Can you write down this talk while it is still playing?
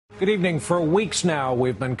Good evening. For weeks now,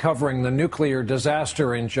 we've been covering the nuclear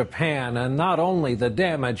disaster in Japan, and not only the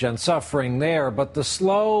damage and suffering there, but the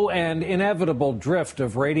slow and inevitable drift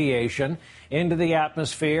of radiation into the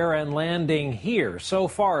atmosphere and landing here. So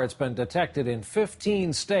far, it's been detected in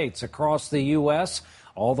 15 states across the U.S.,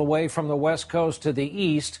 all the way from the West Coast to the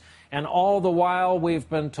east. And all the while, we've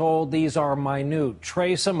been told these are minute,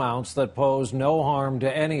 trace amounts that pose no harm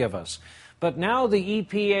to any of us. But now the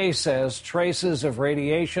EPA says traces of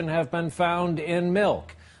radiation have been found in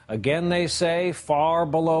milk. Again, they say far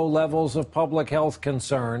below levels of public health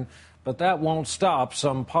concern, but that won't stop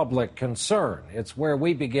some public concern. It's where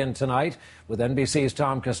we begin tonight with NBC's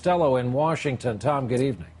Tom Costello in Washington. Tom, good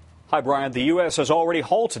evening. Hi, Brian. The U.S. has already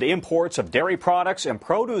halted imports of dairy products and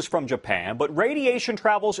produce from Japan, but radiation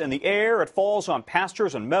travels in the air, it falls on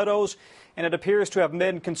pastures and meadows, and it appears to have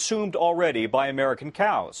been consumed already by American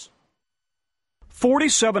cows.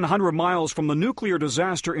 4,700 miles from the nuclear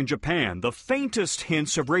disaster in Japan, the faintest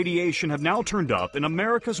hints of radiation have now turned up in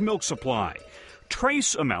America's milk supply.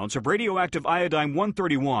 Trace amounts of radioactive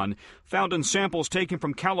iodine-131 found in samples taken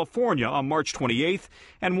from California on March 28th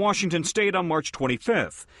and Washington State on March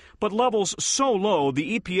 25th. But levels so low,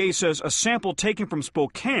 the EPA says a sample taken from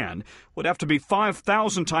Spokane would have to be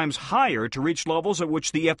 5,000 times higher to reach levels at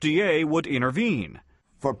which the FDA would intervene.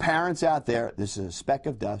 For parents out there, this is a speck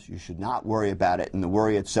of dust. You should not worry about it, and the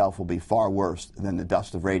worry itself will be far worse than the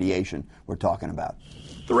dust of radiation we're talking about.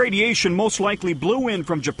 The radiation most likely blew in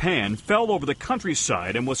from Japan, fell over the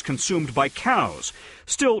countryside, and was consumed by cows.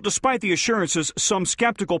 Still, despite the assurances, some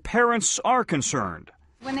skeptical parents are concerned.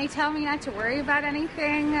 When they tell me not to worry about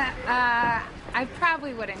anything, I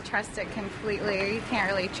probably wouldn't trust it completely. You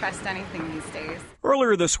can't really trust anything these days.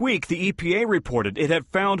 Earlier this week, the EPA reported it had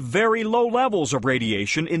found very low levels of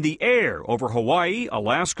radiation in the air over Hawaii,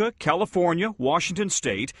 Alaska, California, Washington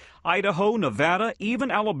State, Idaho, Nevada,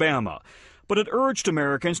 even Alabama. But it urged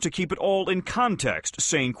Americans to keep it all in context,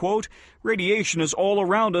 saying, quote, radiation is all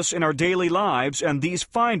around us in our daily lives, and these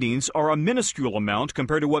findings are a minuscule amount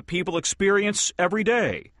compared to what people experience every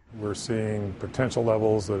day. We're seeing potential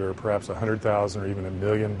levels that are perhaps 100,000 or even 1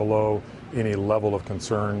 million below any level of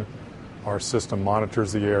concern. Our system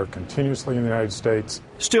monitors the air continuously in the United States.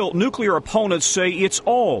 Still, nuclear opponents say it's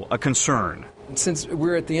all a concern. Since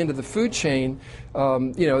we're at the end of the food chain,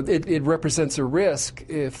 it represents a risk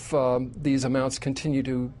if these amounts continue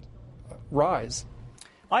to rise.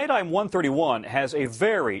 Iodine-131 has a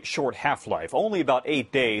very short half-life, only about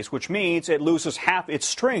 8 days, which means it loses half its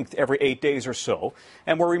strength every 8 days or so.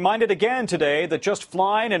 And we're reminded again today that just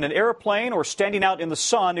flying in an airplane or standing out in the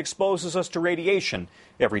sun exposes us to radiation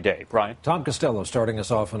every day. Brian? Tom Costello starting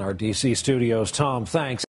us off in our D.C. studios. Tom,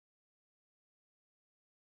 thanks.